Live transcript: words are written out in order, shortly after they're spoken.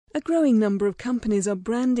A growing number of companies are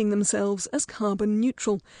branding themselves as carbon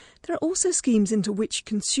neutral. There are also schemes into which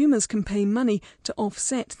consumers can pay money to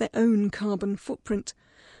offset their own carbon footprint.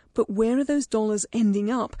 But where are those dollars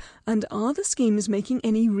ending up, and are the schemes making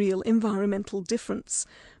any real environmental difference?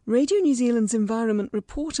 Radio New Zealand's environment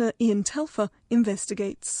reporter Ian Telfer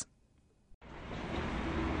investigates.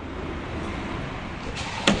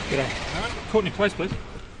 G'day. Courtney, place please.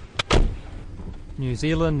 New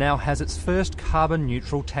Zealand now has its first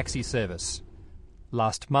carbon-neutral taxi service.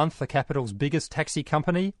 Last month, the capital's biggest taxi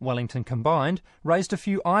company, Wellington Combined, raised a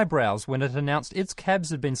few eyebrows when it announced its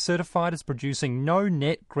cabs had been certified as producing no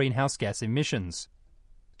net greenhouse gas emissions.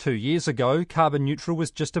 2 years ago, carbon neutral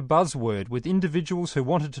was just a buzzword with individuals who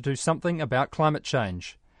wanted to do something about climate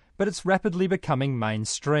change. But it's rapidly becoming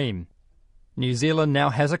mainstream. New Zealand now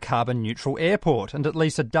has a carbon-neutral airport and at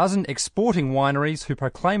least a dozen exporting wineries who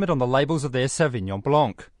proclaim it on the labels of their Sauvignon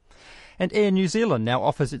Blanc. And Air New Zealand now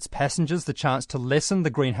offers its passengers the chance to lessen the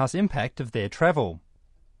greenhouse impact of their travel.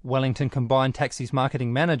 Wellington Combined Taxi's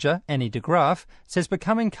marketing manager, Annie de Graaf, says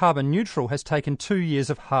becoming carbon-neutral has taken 2 years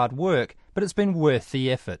of hard work, but it's been worth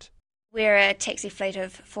the effort. We're a taxi fleet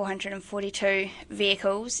of 442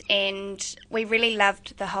 vehicles, and we really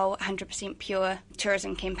loved the whole 100% pure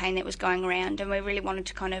tourism campaign that was going around, and we really wanted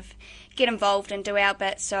to kind of get involved and do our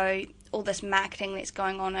bit, so all this marketing that's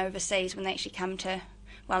going on overseas, when they actually come to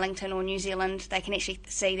Wellington or New Zealand, they can actually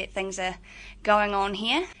see that things are going on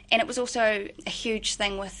here. And it was also a huge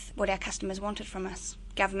thing with what our customers wanted from us,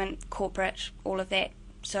 government, corporate, all of that,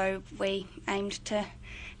 so we aimed to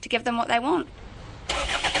give them what they want.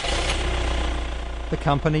 The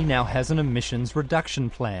company now has an emissions reduction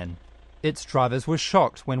plan. Its drivers were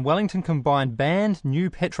shocked when Wellington Combined banned new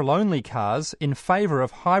petrol-only cars in favour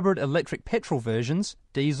of hybrid electric petrol versions,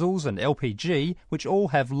 diesels and LPG, which all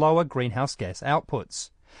have lower greenhouse gas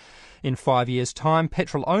outputs. In 5 years' time,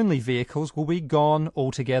 petrol-only vehicles will be gone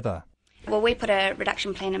altogether. Well, we put a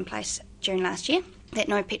reduction plan in place June last year that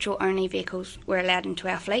no petrol-only vehicles were allowed into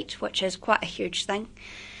our fleet, which is quite a huge thing.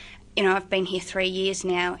 You know, I've been here 3 years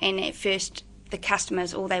now, and at first the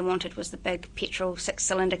customers, all they wanted was the big petrol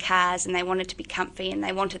 6-cylinder cars, and they wanted to be comfy and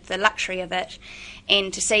they wanted the luxury of it.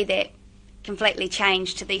 And to see that completely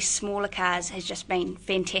change to these smaller cars has just been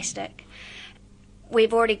fantastic.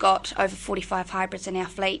 We've already got over 45 hybrids in our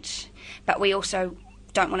fleet, but we also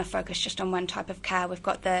don't want to focus just on one type of car. We've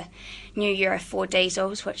got the new Euro 4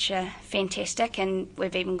 diesels, which are fantastic, and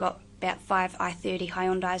we've even got about 5 i30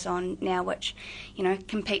 Hyundais on now, which, you know,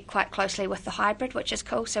 compete quite closely with the hybrid, which is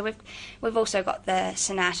cool. So we've also got the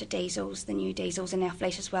Sonata diesels, the new diesels in our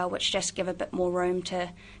fleet as well, which just give a bit more room to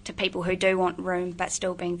people who do want room but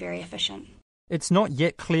still being very efficient. It's not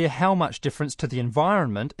yet clear how much difference to the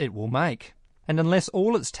environment it will make. And unless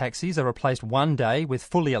all its taxis are replaced one day with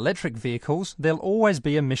fully electric vehicles, there'll always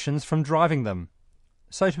be emissions from driving them.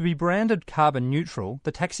 So to be branded carbon neutral,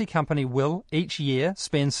 the taxi company will, each year,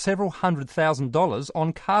 spend several $100,000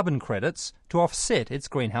 on carbon credits to offset its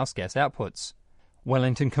greenhouse gas outputs.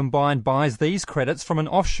 Wellington Combined buys these credits from an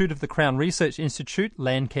offshoot of the Crown Research Institute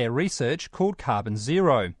Landcare Research called Carbon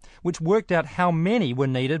Zero, which worked out how many were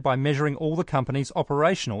needed by measuring all the company's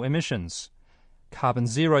operational emissions. Carbon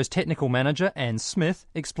Zero's technical manager, Anne Smith,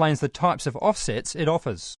 explains the types of offsets it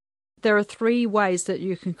offers. There are 3 ways that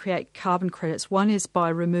you can create carbon credits. One is by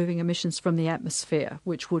removing emissions from the atmosphere,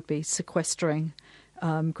 which would be sequestering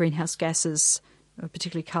greenhouse gases,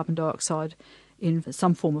 particularly carbon dioxide, in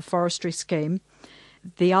some form of forestry scheme.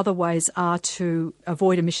 The other ways are to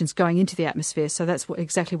avoid emissions going into the atmosphere. So that's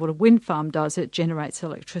exactly what a wind farm does. It generates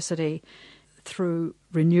electricity through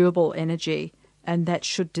renewable energy, and that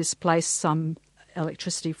should displace some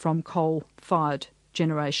electricity from coal-fired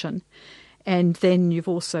generation. And then you've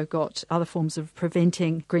also got other forms of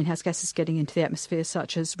preventing greenhouse gases getting into the atmosphere,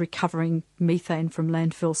 such as recovering methane from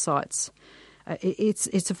landfill sites.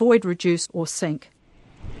 It's avoid, reduce or sink.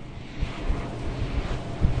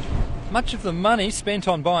 Much of the money spent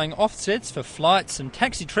on buying offsets for flights and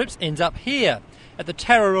taxi trips ends up here, at the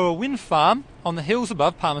Tararua Wind Farm on the hills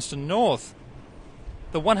above Palmerston North.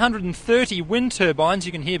 The 130 wind turbines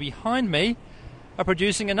you can hear behind me are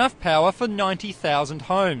producing enough power for 90,000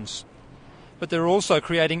 homes. But they're also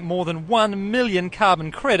creating more than 1 million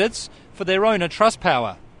carbon credits for their owner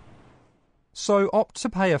Trustpower. So opt to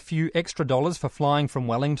pay a few extra dollars for flying from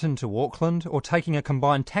Wellington to Auckland or taking a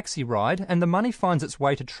combined taxi ride, and the money finds its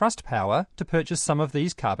way to Trustpower to purchase some of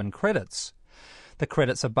these carbon credits. The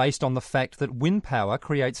credits are based on the fact that wind power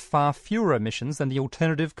creates far fewer emissions than the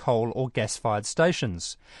alternative coal or gas-fired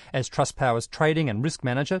stations, as Trustpower's trading and risk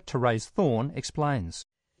manager Therese Thorne explains.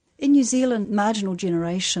 In New Zealand, marginal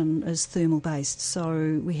generation is thermal-based,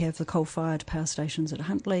 so we have the coal-fired power stations at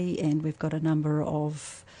Huntly and we've got a number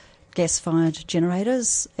of gas-fired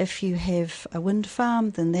generators. If you have a wind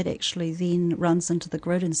farm, then that actually then runs into the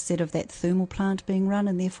grid instead of that thermal plant being run,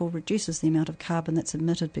 and therefore reduces the amount of carbon that's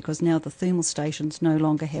emitted because now the thermal stations no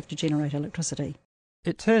longer have to generate electricity.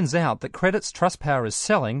 It turns out that credits Trustpower is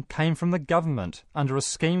selling came from the government under a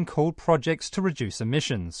scheme called Projects to Reduce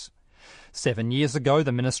Emissions. 7 years ago,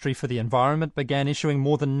 the Ministry for the Environment began issuing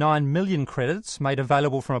more than 9 million credits made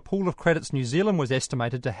available from a pool of credits New Zealand was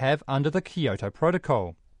estimated to have under the Kyoto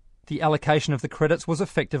Protocol. The allocation of the credits was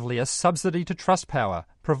effectively a subsidy to Trustpower,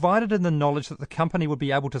 provided in the knowledge that the company would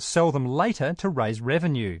be able to sell them later to raise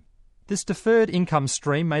revenue. This deferred income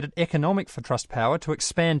stream made it economic for Trustpower to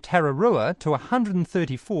expand Tararua to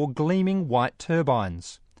 134 gleaming white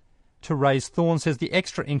turbines. Therese Thorne says the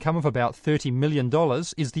extra income of about $30 million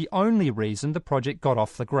is the only reason the project got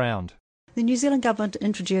off the ground. The New Zealand Government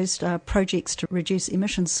introduced Projects to Reduce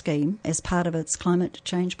Emissions scheme as part of its climate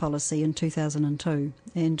change policy in 2002,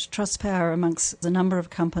 and Trustpower, amongst a number of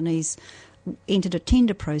companies, entered a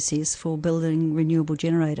tender process for building renewable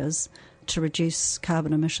generators to reduce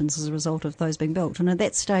carbon emissions as a result of those being built. And at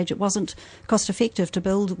that stage it wasn't cost effective to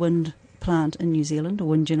build wind plant in New Zealand or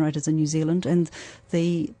wind generators in New Zealand, and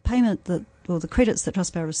the payment the credits that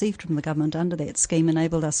Trustpower received from the government under that scheme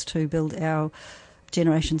enabled us to build our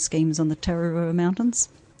generation schemes on the Tararua Mountains.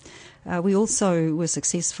 We also were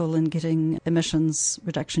successful in getting emissions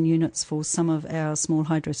reduction units for some of our small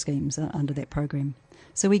hydro schemes under that program.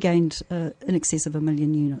 So we gained in excess of 1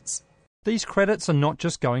 million units. These credits are not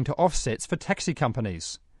just going to offsets for taxi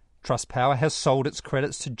companies. Trustpower has sold its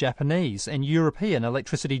credits to Japanese and European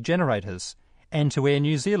electricity generators, and to Air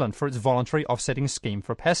New Zealand for its voluntary offsetting scheme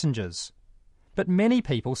for passengers. But many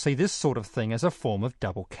people see this sort of thing as a form of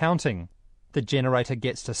double counting. The generator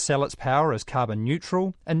gets to sell its power as carbon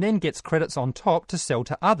neutral and then gets credits on top to sell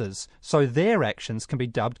to others, so their actions can be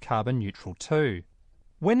dubbed carbon neutral too.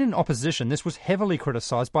 When in opposition, this was heavily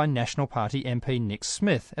criticised by National Party MP Nick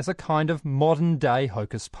Smith as a kind of modern-day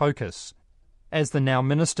hocus-pocus. As the now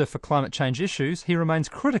Minister for Climate Change Issues, he remains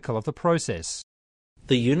critical of the process.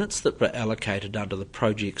 The units that were allocated under the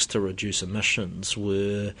Projects to Reduce Emissions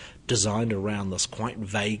were designed around this quite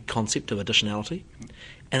vague concept of additionality.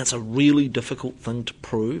 And it's a really difficult thing to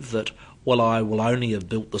prove that, well, I will only have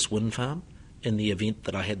built this wind farm in the event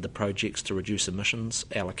that I had the Projects to Reduce Emissions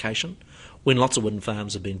allocation, when lots of wind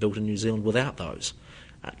farms have been built in New Zealand without those.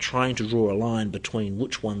 Trying to draw a line between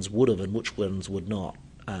which ones would have and which ones would not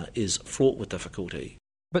is fraught with difficulty.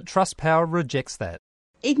 But Trustpower rejects that.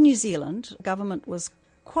 In New Zealand, government was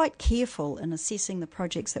quite careful in assessing the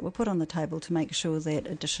projects that were put on the table to make sure that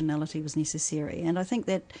additionality was necessary. And I think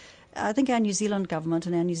our New Zealand government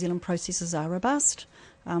and our New Zealand processes are robust.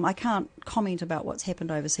 I can't comment about what's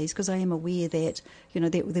happened overseas because I am aware that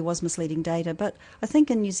there was misleading data. But I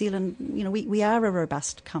think in New Zealand, we are a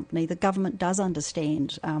robust company. The government does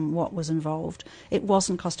understand what was involved. It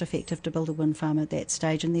wasn't cost effective to build a wind farm at that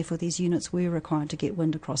stage, and therefore these units were required to get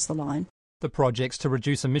wind across the line. The Projects to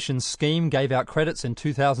Reduce Emissions scheme gave out credits in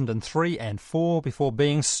 2003 and 2004 before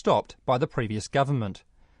being stopped by the previous government.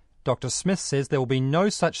 Dr Smith says there will be no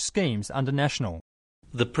such schemes under National.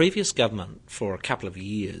 The previous government, for a couple of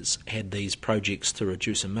years, had these Projects to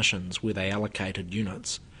Reduce Emissions where they allocated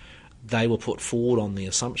units. They were put forward on the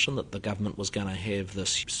assumption that the government was going to have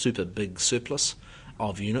this super big surplus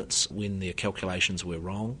of units when their calculations were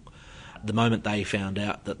wrong. The moment they found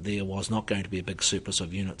out that there was not going to be a big surplus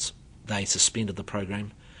of units, they suspended the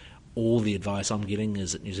program. All the advice I'm getting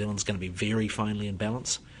is that New Zealand's going to be very finely in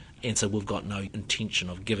balance, and so we've got no intention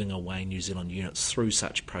of giving away New Zealand units through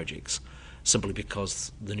such projects, simply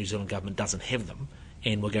because the New Zealand government doesn't have them,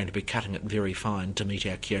 and we're going to be cutting it very fine to meet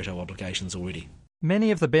our Kyoto obligations already. Many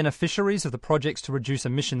of the beneficiaries of the Projects to Reduce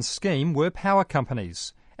Emissions scheme were power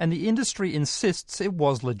companies, and the industry insists it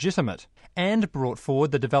was legitimate, and brought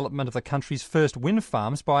forward the development of the country's first wind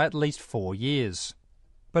farms by at least 4 years.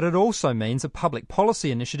 But it also means a public policy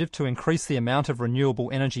initiative to increase the amount of renewable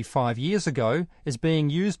energy 5 years ago is being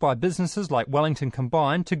used by businesses like Wellington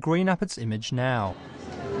Combined to green up its image now.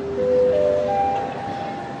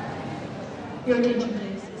 Your attention,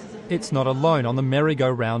 please. It's not alone on the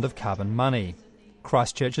merry-go-round of carbon money.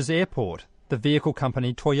 Christchurch's airport, the vehicle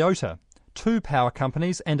company Toyota, 2 power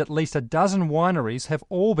companies and at least a dozen wineries have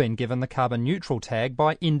all been given the carbon neutral tag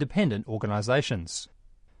by independent organisations.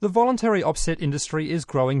 The voluntary offset industry is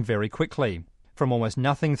growing very quickly. From almost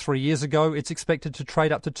nothing 3 years ago, it's expected to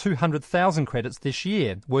trade up to 200,000 credits this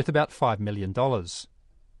year, worth about $5 million.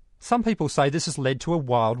 Some people say this has led to a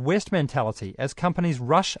Wild West mentality as companies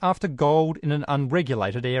rush after gold in an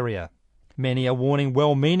unregulated area. Many are warning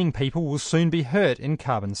well-meaning people will soon be hurt in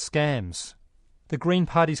carbon scams. The Green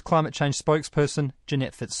Party's climate change spokesperson,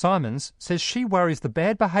 Jeanette Fitzsimons, says she worries the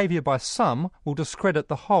bad behaviour by some will discredit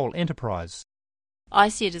the whole enterprise. I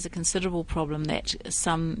see it as a considerable problem that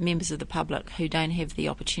some members of the public who don't have the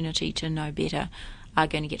opportunity to know better are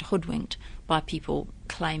going to get hoodwinked by people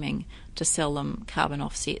claiming to sell them carbon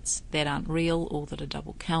offsets that aren't real or that are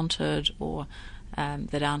double counted or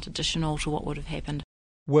that aren't additional to what would have happened.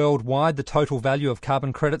 Worldwide, the total value of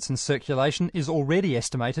carbon credits in circulation is already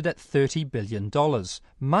estimated at $30 billion,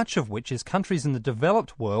 much of which is countries in the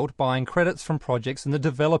developed world buying credits from projects in the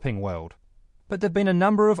developing world. But there have been a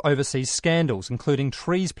number of overseas scandals, including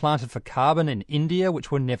trees planted for carbon in India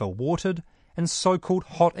which were never watered, and so-called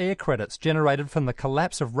hot air credits generated from the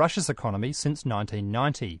collapse of Russia's economy since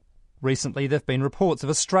 1990. Recently, there have been reports of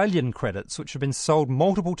Australian credits which have been sold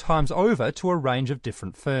multiple times over to a range of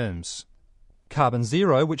different firms. Carbon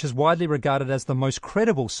Zero, which is widely regarded as the most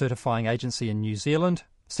credible certifying agency in New Zealand,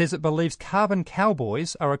 says it believes carbon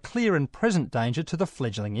cowboys are a clear and present danger to the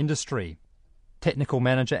fledgling industry. Technical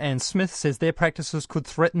manager Anne Smith says their practices could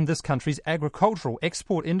threaten this country's agricultural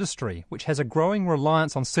export industry, which has a growing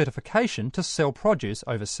reliance on certification to sell produce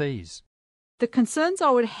overseas. The concerns I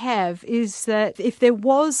would have is that if there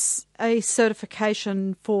was a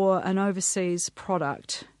certification for an overseas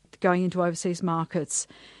product going into overseas markets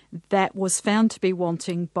that was found to be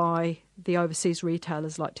wanting by the overseas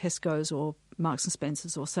retailers like Tesco's or Marks and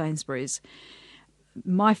Spencer's or Sainsbury's,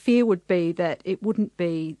 my fear would be that it wouldn't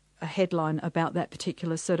be a headline about that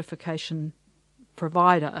particular certification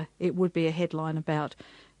provider. It would be a headline about,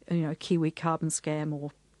 Kiwi carbon scam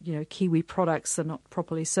or, Kiwi products are not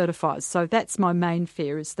properly certified. So that's my main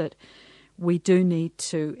fear, is that we do need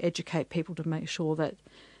to educate people to make sure that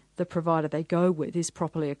the provider they go with is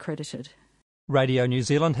properly accredited. Radio New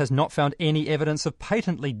Zealand has not found any evidence of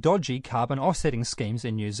patently dodgy carbon offsetting schemes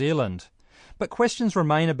in New Zealand. But questions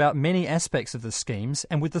remain about many aspects of the schemes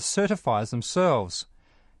and with the certifiers themselves.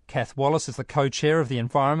 Kath Wallace is the co-chair of the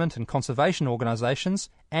Environment and Conservation Organisations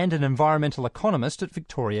and an environmental economist at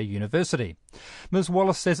Victoria University. Ms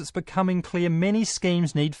Wallace says it's becoming clear many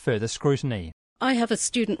schemes need further scrutiny. I have a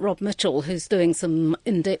student, Rob Mitchell, who's doing some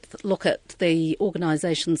in-depth look at the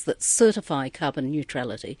organisations that certify carbon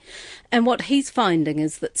neutrality. And what he's finding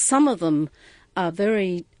is that some of them are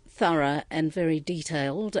very thorough and very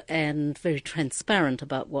detailed and very transparent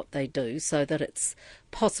about what they do, so that it's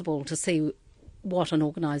possible to see what an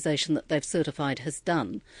organisation that they've certified has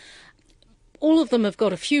done. All of them have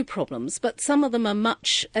got a few problems, but some of them are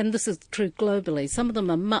much, and this is true globally, some of them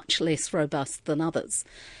are much less robust than others.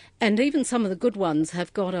 And even some of the good ones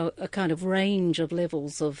have got a kind of range of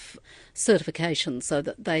levels of certification so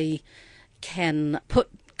that they can put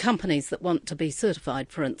companies that want to be certified,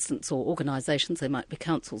 for instance, or organisations, they might be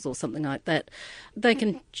councils or something like that, they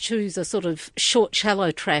can choose a sort of short,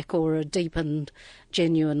 shallow track or a deep and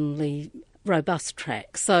genuinely robust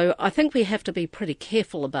track. So I think we have to be pretty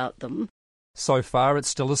careful about them. So far, it's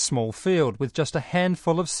still a small field with just a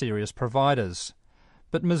handful of serious providers.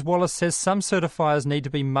 But Ms Wallace says some certifiers need to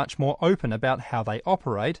be much more open about how they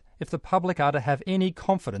operate if the public are to have any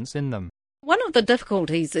confidence in them. One of the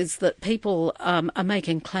difficulties is that people are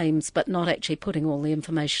making claims but not actually putting all the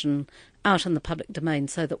information out in the public domain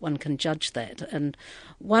so that one can judge that. And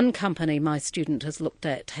one company my student has looked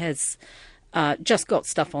at has just got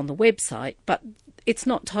stuff on the website, but it's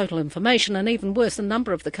not total information. And even worse, a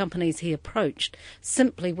number of the companies he approached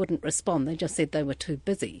simply wouldn't respond. They just said they were too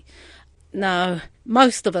busy. Now,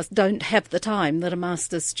 most of us don't have the time that a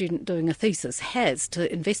master's student doing a thesis has to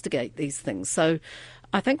investigate these things. So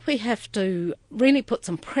I think we have to really put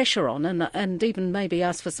some pressure on and even maybe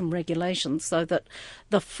ask for some regulations so that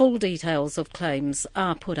the full details of claims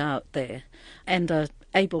are put out there and are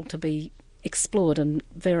able to be explored and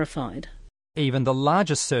verified. Even the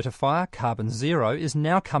largest certifier, Carbon Zero, is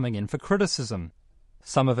now coming in for criticism.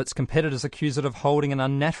 Some of its competitors accuse it of holding an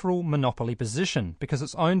unnatural monopoly position because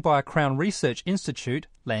it's owned by a Crown Research Institute,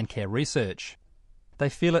 Landcare Research. They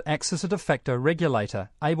feel it acts as a de facto regulator,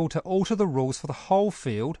 able to alter the rules for the whole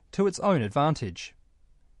field to its own advantage.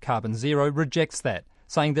 Carbon Zero rejects that,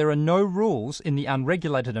 saying there are no rules in the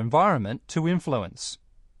unregulated environment to influence.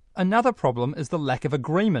 Another problem is the lack of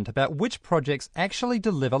agreement about which projects actually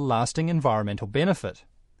deliver lasting environmental benefit.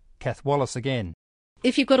 Kath Wallace again.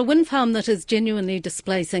 If you've got a wind farm that is genuinely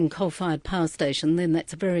displacing coal-fired power station, then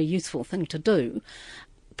that's a very useful thing to do.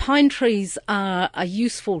 Pine trees are a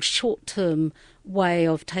useful short-term way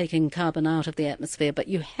of taking carbon out of the atmosphere, but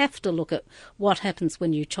you have to look at what happens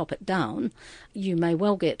when you chop it down. You may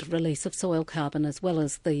well get release of soil carbon as well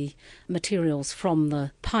as the materials from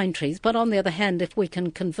the pine trees, but on the other hand, if we can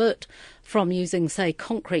convert from using, say,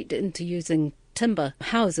 concrete into using timber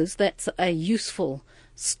houses, that's a useful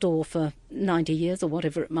store for 90 years or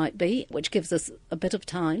whatever it might be, which gives us a bit of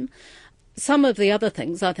time. Some of the other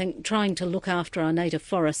things, I think, trying to look after our native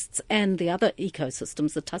forests and the other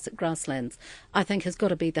ecosystems, the tussock grasslands, I think has got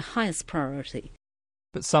to be the highest priority.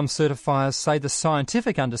 But some certifiers say the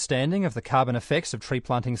scientific understanding of the carbon effects of tree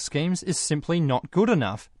planting schemes is simply not good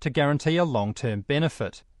enough to guarantee a long-term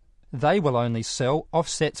benefit. They will only sell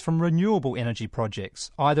offsets from renewable energy projects,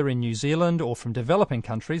 either in New Zealand or from developing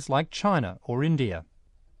countries like China or India.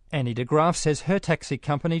 Annie de Graaf says her taxi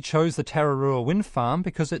company chose the Tararua wind farm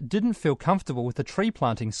because it didn't feel comfortable with the tree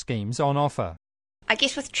planting schemes on offer. I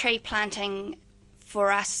guess with tree planting,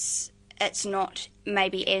 for us, it's not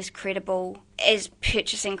maybe as credible as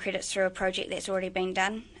purchasing credits through a project that's already been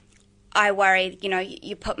done. I worry,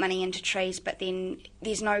 you put money into trees, but then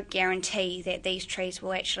there's no guarantee that these trees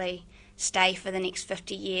will actually stay for the next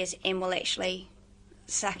 50 years and will actually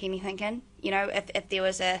suck anything in. If there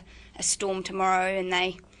was a storm tomorrow and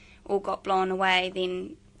they all got blown away,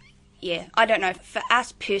 then, I don't know. For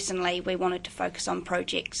us personally, we wanted to focus on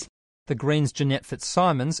projects. The Greens' Jeanette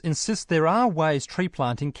Fitzsimons insists there are ways tree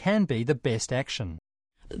planting can be the best action.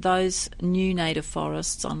 Those new native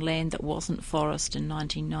forests on land that wasn't forest in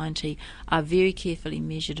 1990 are very carefully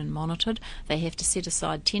measured and monitored. They have to set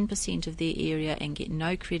aside 10% of their area and get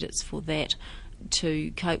no credits for that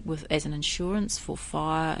to cope with as an insurance for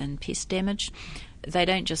fire and pest damage. They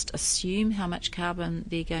don't just assume how much carbon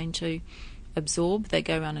they're going to absorb, they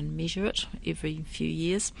go around and measure it every few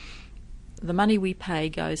years. The money we pay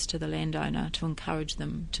goes to the landowner to encourage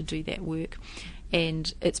them to do that work,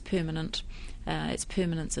 and it's permanent. Its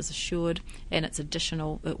permanence is assured, and it's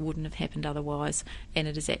additional. It wouldn't have happened otherwise, and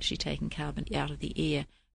it is actually taking carbon out of the air.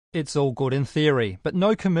 It's all good in theory, but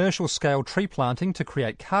no commercial-scale tree planting to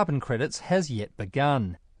create carbon credits has yet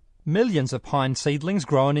begun. Millions of pine seedlings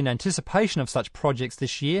grown in anticipation of such projects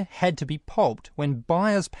this year had to be pulped when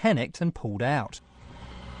buyers panicked and pulled out.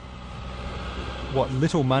 What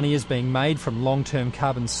little money is being made from long-term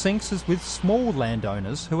carbon sinks is with small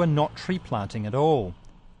landowners who are not tree planting at all.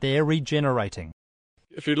 They're regenerating.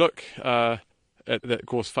 If you look at that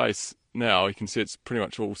gorse face now, you can see it's pretty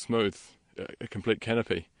much all smooth, a complete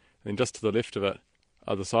canopy. And then just to the left of it,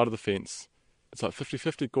 other side of the fence, it's like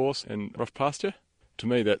 50-50 gorse and rough pasture. To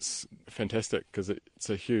me, that's fantastic because it's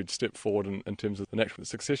a huge step forward in terms of the natural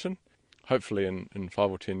succession. Hopefully in 5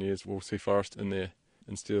 or 10 years we'll see forest in there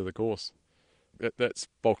instead of the gorse. That's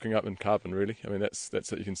bulking up in carbon, really. I mean, that's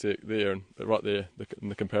it. You can see it there and right there in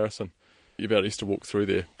the comparison. You about used to walk through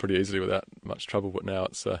there pretty easily without much trouble, but now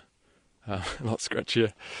it's a lot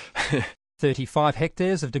scratchier. 35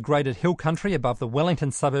 hectares of degraded hill country above the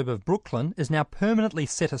Wellington suburb of Brooklyn is now permanently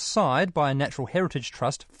set aside by a Natural Heritage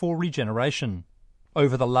Trust for regeneration.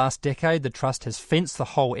 Over the last decade, the Trust has fenced the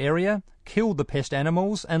whole area, killed the pest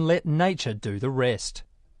animals and let nature do the rest.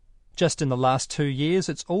 Just in the last 2 years,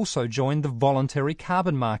 it's also joined the voluntary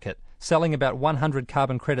carbon market, selling about 100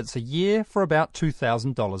 carbon credits a year for about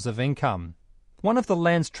 $2,000 of income. One of the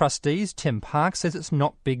land's trustees, Tim Park, says it's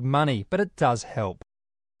not big money, but it does help.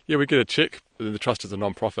 Yeah, we get a cheque. The Trust is a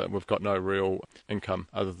non-profit and we've got no real income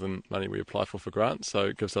other than money we apply for grants, so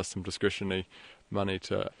it gives us some discretionary money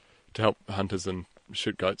to help hunters and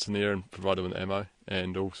shoot goats in there and provide them with ammo,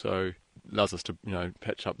 and also allows us to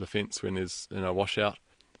patch up the fence when there's a washout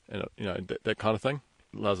and that kind of thing.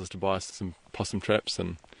 It allows us to buy some possum traps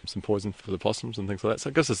and some poison for the possums and things like that. So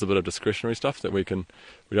it gives us a bit of discretionary stuff that we don't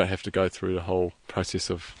have to go through the whole process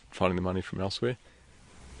of finding the money from elsewhere.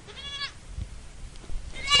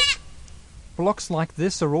 Blocks like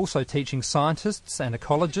this are also teaching scientists and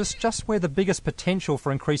ecologists just where the biggest potential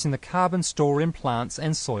for increasing the carbon store in plants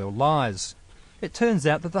and soil lies. It turns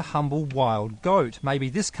out that the humble wild goat may be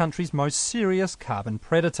this country's most serious carbon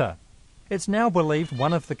predator. It's now believed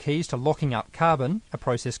one of the keys to locking up carbon, a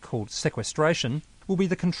process called sequestration, will be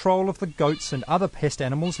the control of the goats and other pest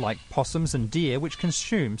animals like possums and deer which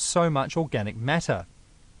consume so much organic matter.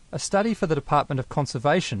 A study for the Department of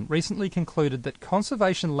Conservation recently concluded that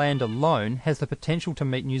conservation land alone has the potential to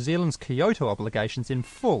meet New Zealand's Kyoto obligations in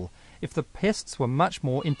full if the pests were much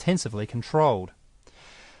more intensively controlled.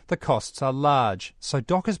 The costs are large, so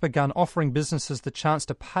DOC has begun offering businesses the chance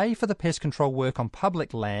to pay for the pest control work on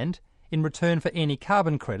public land in return for any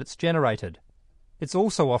carbon credits generated. It's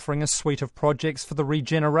also offering a suite of projects for the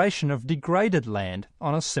regeneration of degraded land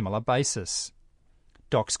on a similar basis.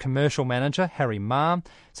 DOC's commercial manager, Harry Marr,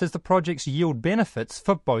 says the projects yield benefits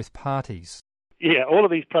for both parties. Yeah, all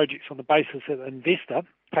of these projects on the basis that the investor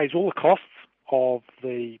pays all the costs of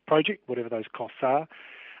the project, whatever those costs are,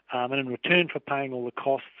 and in return for paying all the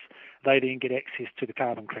costs, they then get access to the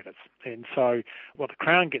carbon credits. And so what the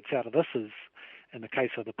Crown gets out of this is, in the case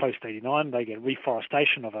of the post-89, they get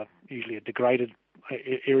reforestation of usually a degraded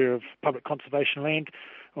area of public conservation land,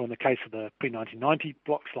 or in the case of the pre-1990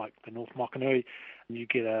 blocks like the North Mokanui, you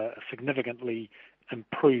get a significantly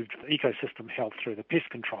improved ecosystem health through the pest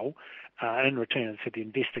control, and in return, so the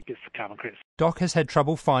investor gets the carbon credits. DOC has had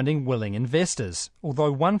trouble finding willing investors,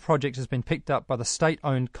 although one project has been picked up by the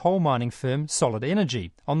state-owned coal mining firm Solid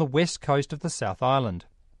Energy on the west coast of the South Island.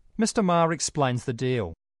 Mr Marr explains the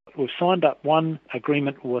deal. We've signed up one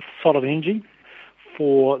agreement with Solid Energy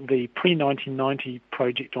for the pre-1990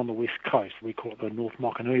 project on the west coast. We call it the North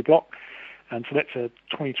Mokanui block, and so that's a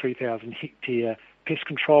 23,000 hectare pest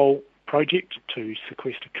control project to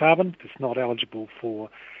sequester carbon. It's not eligible for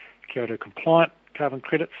Kyoto compliant carbon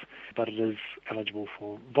credits, but it is eligible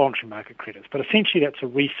for voluntary market credits. But essentially that's a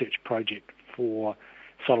research project for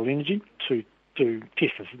Solid Energy to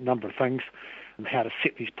test a number of things and how to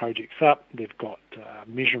set these projects up. They've got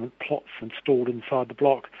measurement plots installed inside the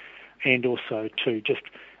block, and also to just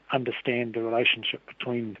understand the relationship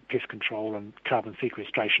between pest control and carbon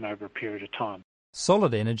sequestration over a period of time.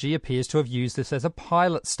 Solid Energy appears to have used this as a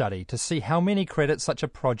pilot study to see how many credits such a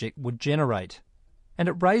project would generate. And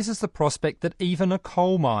it raises the prospect that even a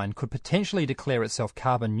coal mine could potentially declare itself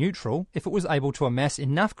carbon neutral if it was able to amass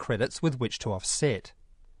enough credits with which to offset.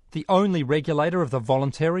 The only regulator of the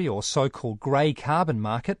voluntary or so-called grey carbon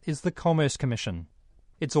market is the Commerce Commission.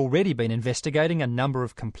 It's already been investigating a number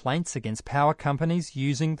of complaints against power companies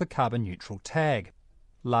using the carbon neutral tag.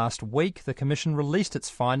 Last week, the Commission released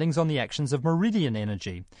its findings on the actions of Meridian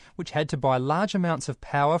Energy, which had to buy large amounts of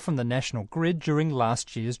power from the national grid during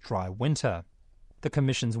last year's dry winter. The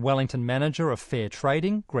Commission's Wellington manager of fair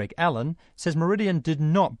trading, Greg Allen, says Meridian did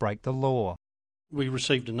not break the law. We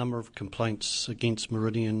received a number of complaints against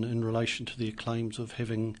Meridian in relation to their claims of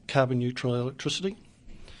having carbon neutral electricity.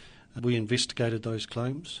 We investigated those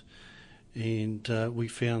claims, and we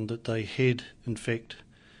found that they had, in fact,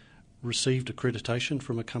 received accreditation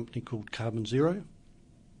from a company called Carbon Zero,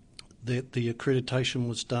 that the accreditation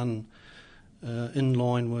was done in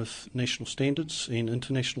line with national standards and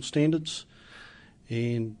international standards,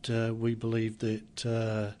 and we believe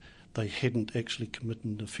that they hadn't actually committed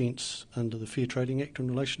an offence under the Fair Trading Act in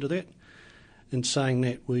relation to that. In saying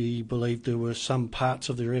that, we believe there were some parts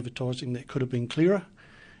of their advertising that could have been clearer,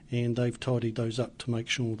 and they've tidied those up to make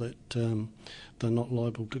sure that they're not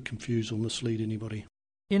liable to confuse or mislead anybody.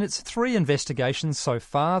 In its 3 investigations so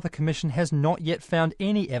far, the Commission has not yet found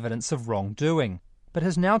any evidence of wrongdoing, but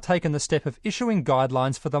has now taken the step of issuing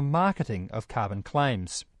guidelines for the marketing of carbon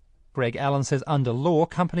claims. Greg Allen says under law,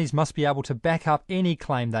 companies must be able to back up any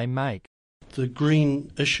claim they make. The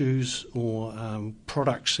green issues or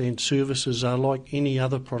products and services are like any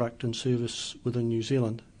other product and service within New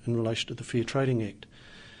Zealand in relation to the Fair Trading Act.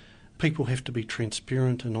 People have to be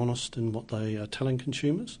transparent and honest in what they are telling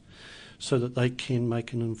consumers so that they can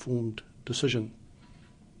make an informed decision.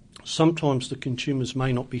 Sometimes the consumers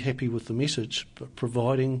may not be happy with the message, but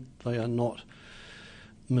providing they are not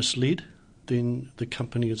misled, then the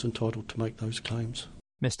company is entitled to make those claims.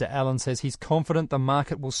 Mr Allen says he's confident the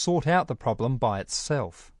market will sort out the problem by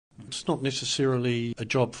itself. It's not necessarily a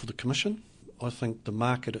job for the Commission. I think the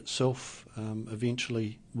market itself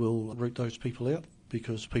eventually will root those people out,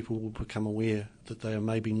 because people will become aware that they are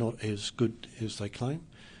maybe not as good as they claim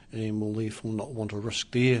and will therefore not want to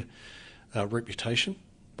risk their reputation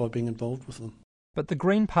by being involved with them. But the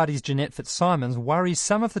Green Party's Jeanette Fitzsimons worries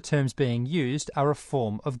some of the terms being used are a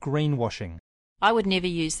form of greenwashing. I would never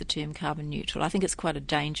use the term carbon neutral. I think it's quite a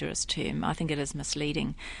dangerous term. I think it is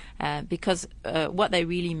misleading because what they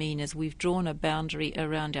really mean is we've drawn a boundary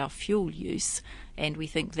around our fuel use and we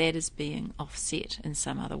think that is being offset in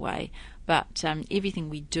some other way. But everything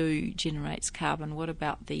we do generates carbon. What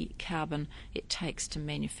about the carbon it takes to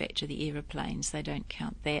manufacture the aeroplanes? They don't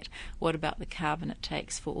count that. What about the carbon it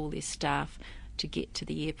takes for all their staff to get to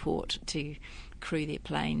the airport to crew their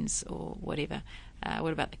planes or whatever?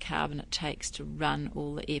 What about the carbon it takes to run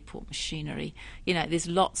all the airport machinery? You know, there's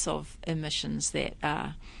lots of emissions that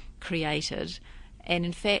are created. And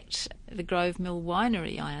in fact, the Grove Mill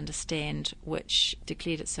Winery, I understand, which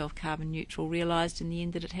declared itself carbon neutral, realised in the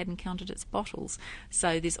end that it hadn't counted its bottles.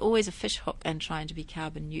 So there's always a fishhook in trying to be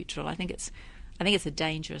carbon neutral. I think it's a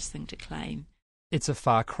dangerous thing to claim. It's a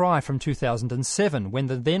far cry from 2007, when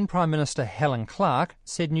the then Prime Minister Helen Clark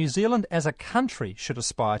said New Zealand as a country should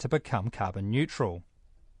aspire to become carbon neutral.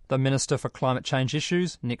 The Minister for Climate Change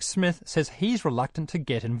Issues, Nick Smith, says he's reluctant to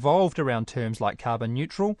get involved around terms like carbon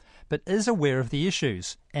neutral, but is aware of the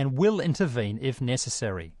issues and will intervene if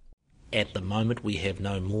necessary. At the moment, we have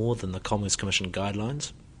no more than the Commerce Commission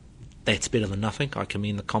guidelines. That's better than nothing. I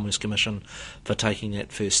commend the Commerce Commission for taking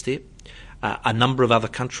that first step. A number of other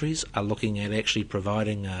countries are looking at actually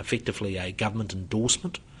providing effectively a government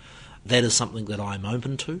endorsement. That is something that I'm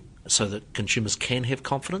open to, so that consumers can have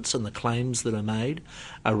confidence in the claims that are made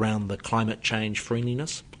around the climate change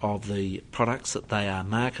friendliness of the products that they are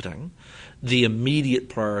marketing. The immediate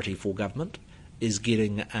priority for government is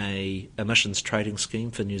getting a emissions trading scheme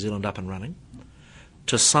for New Zealand up and running.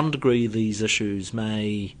 To some degree, these issues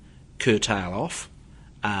may curtail off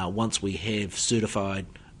once we have certified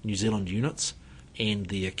New Zealand units and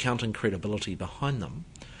the accounting credibility behind them.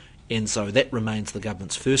 And so that remains the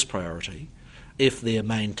government's first priority. If there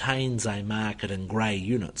maintains a market in grey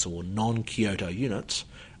units or non-Kyoto units,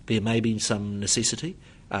 there may be some necessity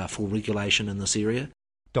for regulation in this area.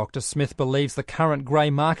 Dr Smith believes the current grey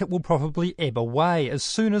market will probably ebb away as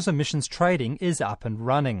soon as emissions trading is up and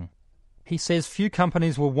running. He says few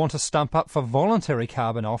companies will want to stump up for voluntary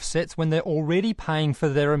carbon offsets when they're already paying for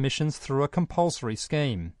their emissions through a compulsory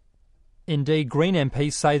scheme. Indeed, Green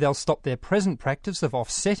MPs say they'll stop their present practice of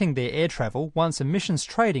offsetting their air travel once emissions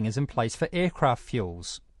trading is in place for aircraft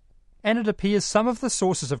fuels. And it appears some of the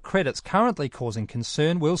sources of credits currently causing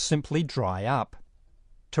concern will simply dry up.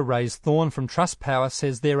 Therese Thorne from Trustpower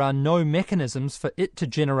says there are no mechanisms for it to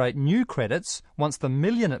generate new credits once the $1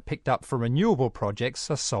 million it picked up for renewable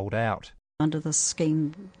projects are sold out. Under this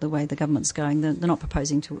scheme, the way the government's going, they're not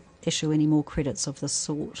proposing to issue any more credits of this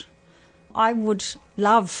sort. I would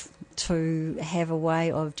love to have a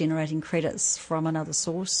way of generating credits from another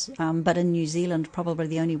source, but in New Zealand probably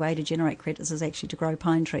the only way to generate credits is actually to grow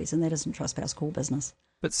pine trees, and that isn't Trustpower's core business.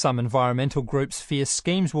 But some environmental groups fear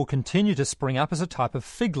schemes will continue to spring up as a type of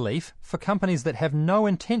fig leaf for companies that have no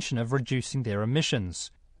intention of reducing their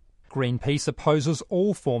emissions. Greenpeace opposes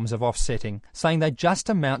all forms of offsetting, saying they just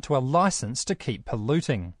amount to a licence to keep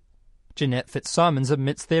polluting. Jeanette Fitzsimons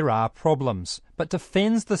admits there are problems, but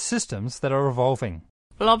defends the systems that are evolving.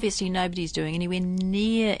 Well, obviously nobody's doing anywhere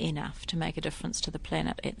near enough to make a difference to the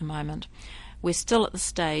planet at the moment. We're still at the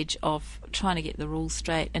stage of trying to get the rules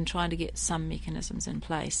straight and trying to get some mechanisms in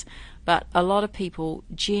place. But a lot of people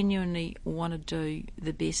genuinely want to do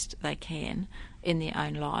the best they can in their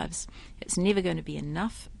own lives. It's never going to be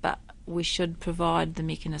enough, but we should provide the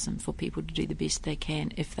mechanism for people to do the best they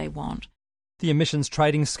can if they want. The emissions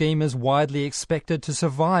trading scheme is widely expected to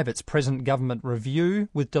survive its present government review,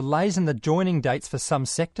 with delays in the joining dates for some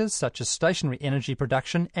sectors such as stationary energy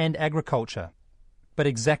production and agriculture. But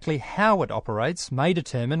exactly how it operates may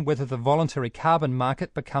determine whether the voluntary carbon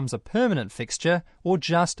market becomes a permanent fixture or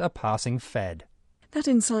just a passing fad. That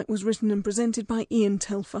insight was written and presented by Ian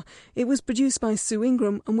Telfer. It was produced by Sue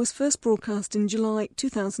Ingram and was first broadcast in July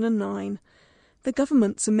 2009. The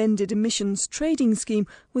government's amended emissions trading scheme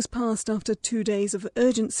was passed after 2 days of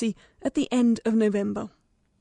urgency at the end of November.